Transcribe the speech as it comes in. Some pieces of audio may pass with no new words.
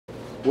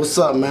What's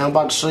up, man? I'm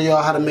about to show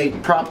y'all how to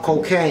make prop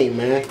cocaine,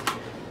 man.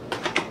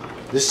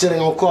 This shit ain't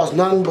gonna cost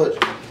nothing but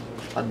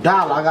 $1.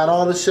 I got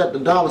all this shit at the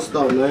dollar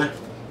store, man.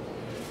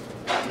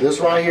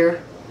 This right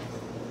here,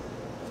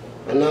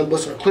 and nothing but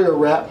some clear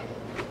wrap.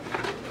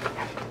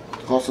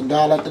 Costs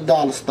 $1 at the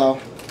dollar store.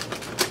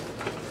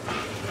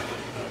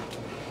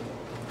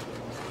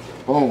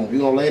 Boom. You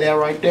gonna lay that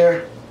right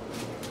there,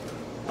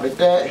 like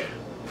that.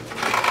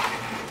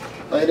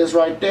 Lay this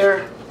right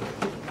there.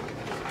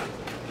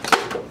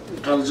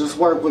 Gotta just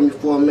work with me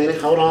for a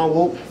minute. Hold on,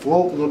 whoop,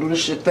 whoop. We're gonna do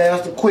this shit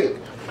fast and quick.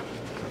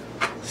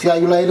 See how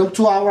you lay them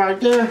 2 out right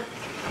there?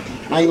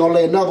 Now you're gonna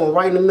lay another one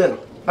right in the middle.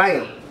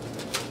 Bam.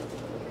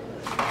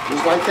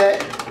 Just like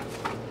that.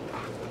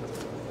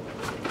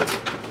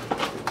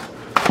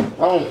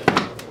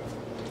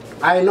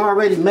 I ain't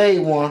already made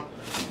one,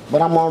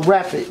 but I'm gonna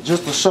wrap it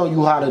just to show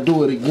you how to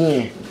do it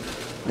again.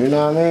 You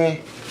know what I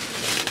mean?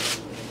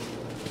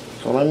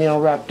 So let me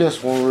unwrap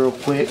this one real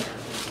quick.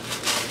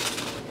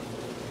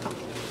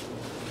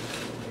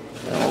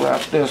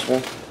 Unwrap this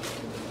one.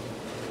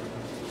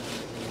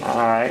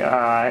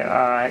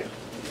 Alright.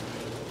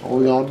 What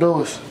we gonna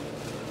do is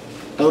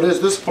throw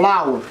this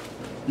flour.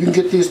 You can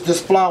get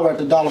this flour at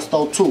the dollar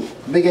store too.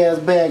 Big ass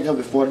bag of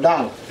it for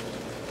 $1.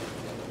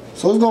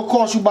 So it's gonna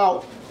cost you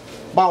about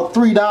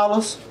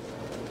 $3.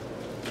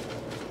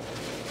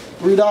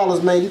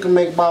 $3, man. You can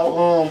make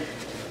about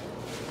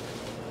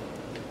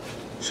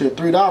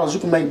 $3. You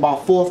can make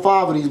about 4 or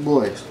 5 of these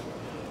boys.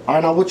 All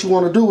right, now what you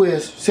want to do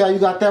is, see how you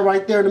got that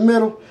right there in the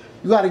middle?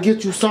 You got to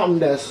get you something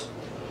that's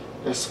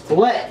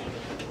flat.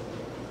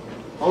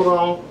 Hold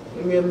on.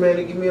 Give me a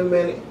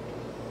minute.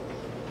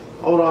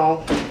 Hold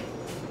on.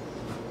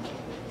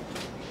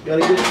 You got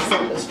to get you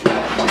something that's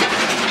flat.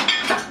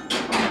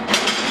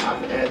 I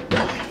can add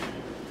that.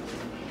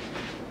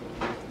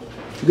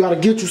 You got to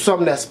get you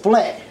something that's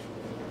flat.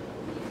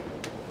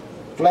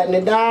 Flatten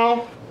it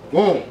down.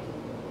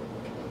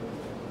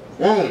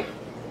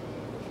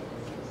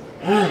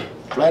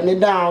 Flatten it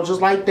down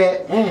just like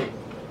that.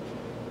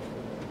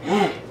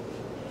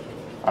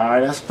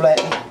 Alright, that's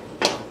flattened.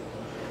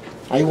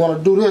 Now you want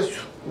to do this.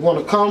 You want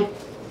to come.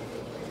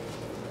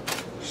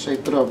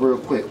 Shape it up real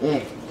quick.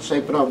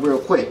 Shape it up real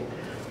quick.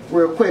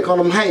 Real quick on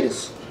them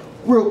haters.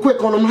 Real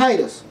quick on them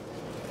haters.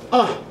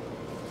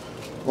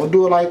 Gonna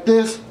do it like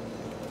this.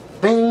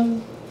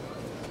 Bing.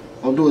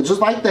 Gonna do it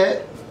just like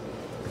that.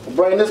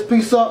 Bring this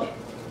piece up.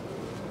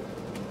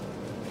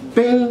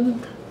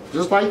 Bing.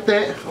 Just like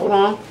that. Hold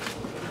on.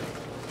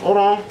 Hold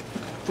on.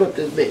 Flip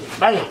this bitch.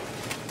 Bam.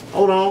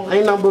 Hold on.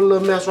 Ain't nothing but a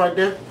little mess right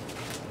there.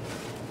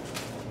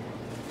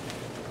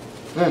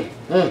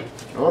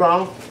 Hold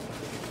on.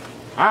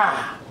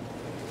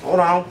 Hold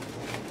on.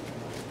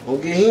 Gonna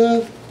get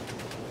in.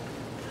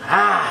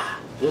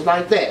 Just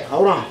like that.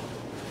 Hold on.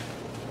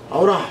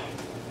 Hold on.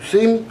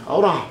 See me?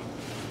 Hold on.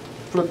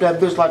 Flip that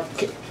bitch like.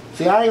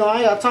 See, I ain't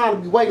got time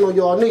to be waiting on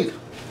y'all neither.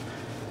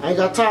 I ain't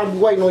got time to be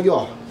waiting on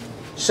y'all.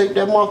 Shape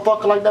that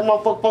motherfucker like that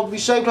motherfucker supposed to be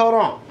shaped. Hold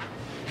on.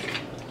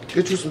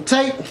 Get you some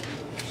tape.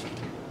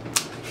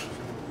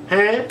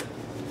 Hand.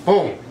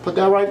 Boom. Put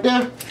that right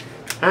there.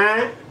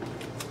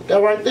 Put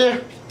that right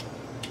there.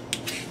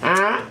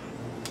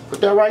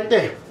 Put that right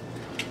there.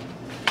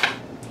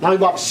 Now you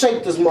about to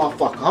shape this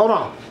motherfucker. Hold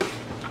on.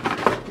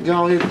 Get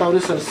on here and throw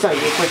this in the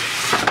safe real quick.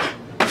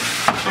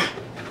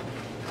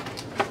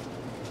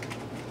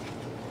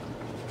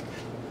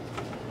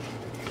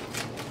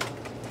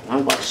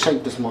 I'm about to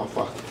shape this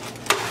motherfucker.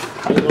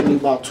 You're gonna need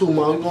about 2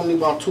 more. You're gonna need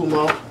about 2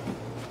 more.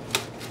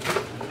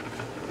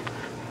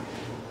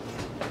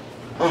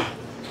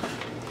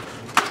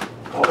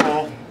 Hold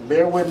on.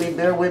 Bear with me.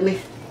 Bear with me.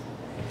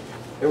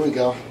 Here we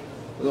go.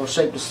 We're gonna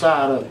shape the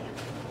side of it.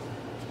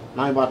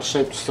 Now you're about to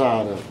shape the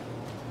side of it.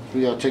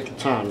 You gotta take your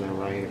time now,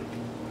 right here.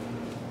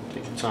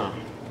 Take your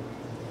time.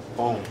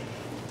 Boom.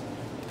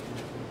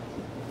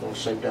 Gonna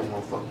shape that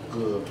motherfucker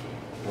good.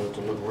 I want it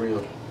to look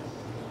real.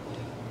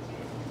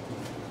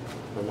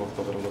 That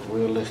motherfucker to look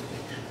realistic.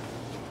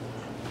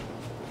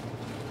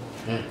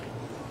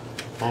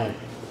 Boom.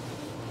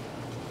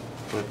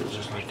 Flip it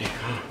just like that.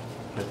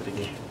 Flip it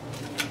again.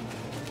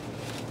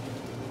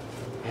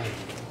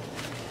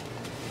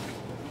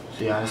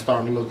 See how it's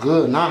starting to look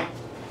good now?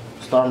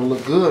 Starting to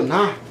look good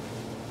now.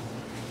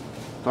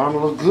 Starting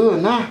to look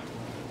good now.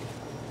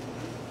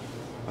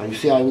 Now you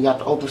see how we got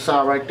the open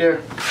side right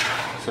there?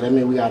 So that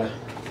means we gotta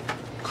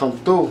come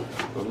through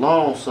the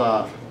long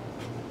side.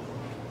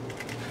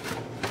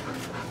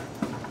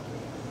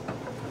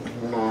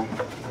 Hold on.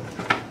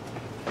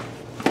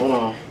 Hold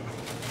on.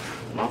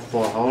 My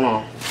fault. Hold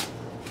on.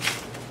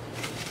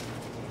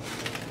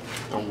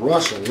 I'm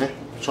rushing, man.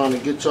 Trying to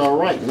get y'all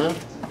right, man.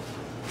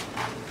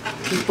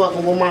 Keep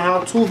fucking with my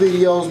how-to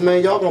videos,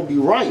 man. Y'all gonna be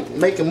right.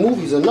 Making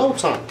movies in no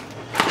time.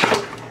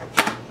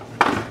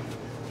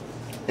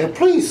 And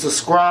please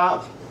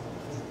subscribe.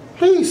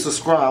 Please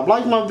subscribe.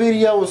 Like my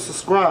video and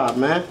subscribe,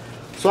 man.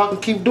 So I can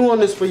keep doing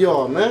this for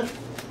y'all, man.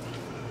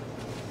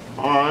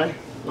 Alright.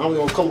 Now we're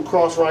gonna come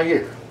across right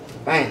here.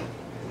 Bam.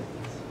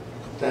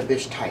 That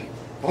bitch tight.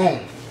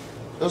 Boom.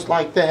 Just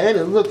like that. And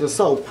it's looking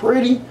so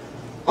pretty.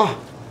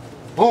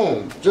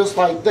 Boom, just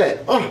like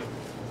that.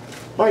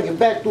 Bring it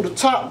back through the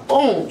top.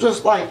 Boom,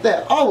 just like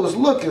that. Oh, it's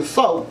looking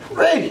so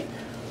pretty.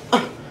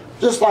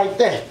 Just like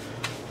that.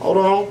 Hold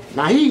on.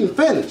 Now he ain't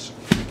finished.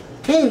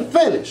 He ain't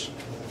finished.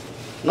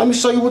 Let me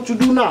show you what you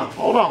do now.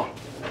 Hold on.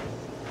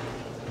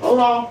 Hold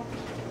on.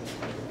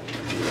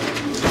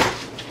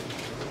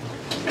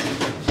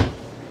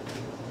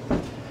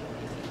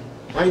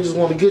 I just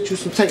want to get you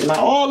some tape. Now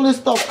all this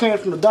stuff came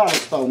from the dollar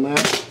store, man.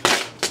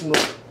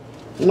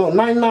 You know,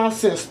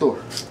 99-cent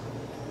store.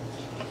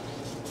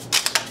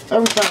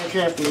 Everything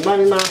came from the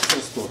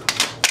 99-cent store.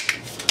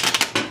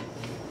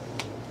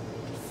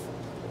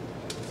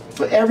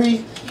 For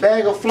every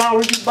bag of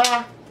flour you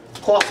buy,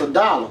 costs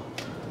 $1.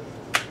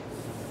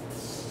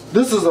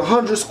 This is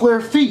 100 square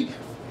feet.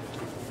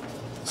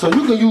 So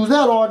you can use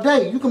that all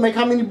day. You can make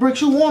how many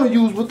bricks you want to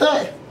use with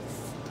that.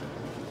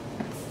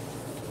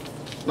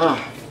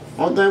 Now,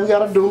 only thing we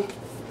gotta do,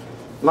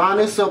 line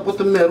this up with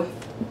the middle.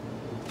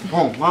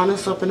 Boom, line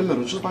this up in the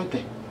middle, just like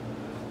that.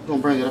 We're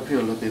gonna bring it up here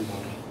a little bit more.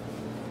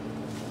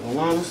 We're gonna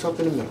line this up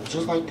in the middle,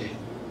 just like that.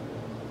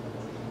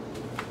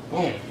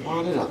 Boom,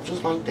 line it up,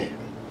 just like that.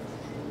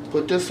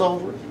 Put this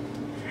over it.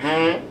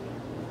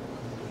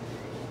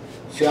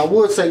 See, I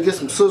would say get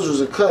some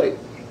scissors and cut it,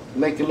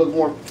 make it look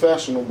more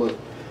professional, but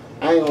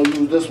I ain't gonna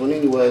use this one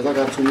anyways. I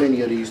got too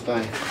many of these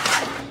things.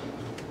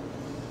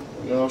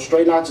 You know,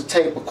 straighten out your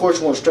tape. Of course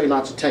you want to straighten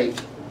out your tape.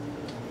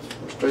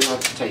 Straighten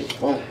out your tape.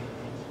 Boom.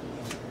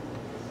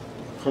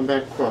 Come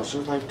back across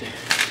just like that.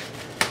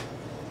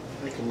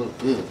 Make it look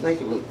good.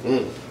 Make it look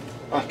good.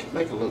 Like it.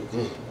 Make it look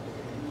good.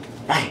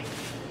 Bang.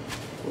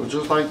 Well,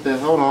 just like that.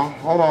 Hold on.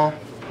 Hold on.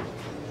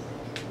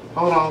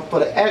 Hold on. For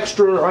the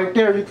extra right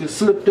there, you can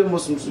slip them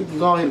with some. You can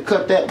go ahead and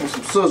cut that with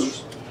some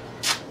scissors.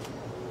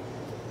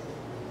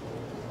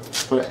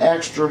 For the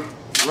extra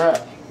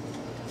wrap.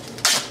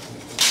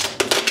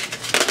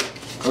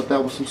 Cut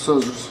that with some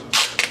scissors.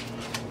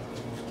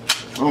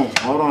 Oh,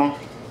 hold on.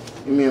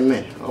 Give me a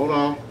minute. Hold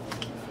on.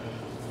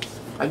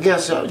 I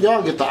guess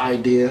y'all get the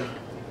idea.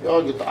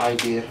 Y'all get the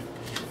idea.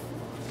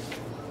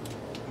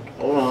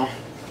 Hold on.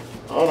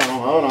 Hold on.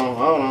 Hold on.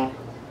 Hold on.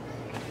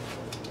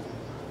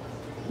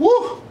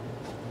 Woo!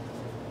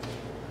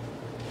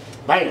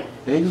 Bam.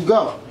 There you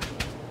go.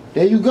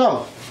 There you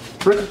go.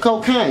 Brick of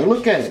cocaine.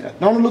 Look at it.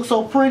 Don't it look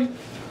so pretty?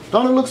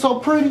 Don't it look so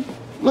pretty?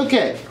 Look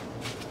at it.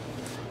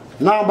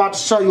 Now I'm about to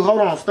show you, hold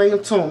on, stay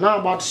in tune. Now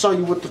I'm about to show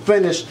you what the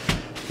finish,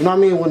 you know what I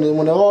mean,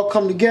 when they all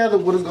come together,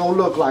 what it's gonna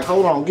look like.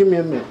 Hold on, give me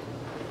a minute.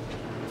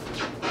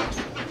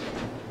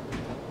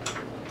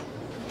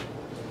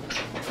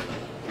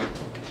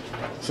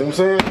 See what I'm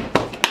saying?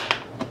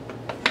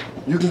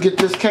 You can get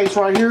this case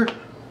right here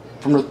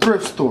from the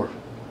thrift store.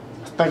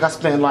 I think I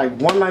spent like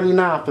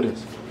 $1.99 for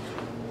this.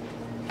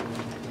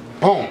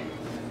 Boom.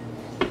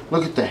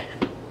 Look at that.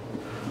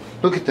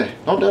 Look at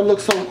that. Don't that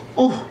look so,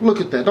 oh, look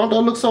at that. Don't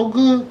that look so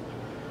good?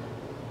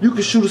 You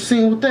can shoot a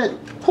scene with that.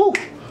 Whew.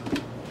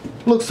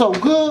 Looks so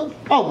good.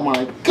 Oh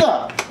my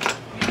God.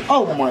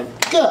 Oh my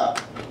God.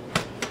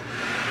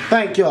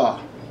 Thank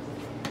y'all.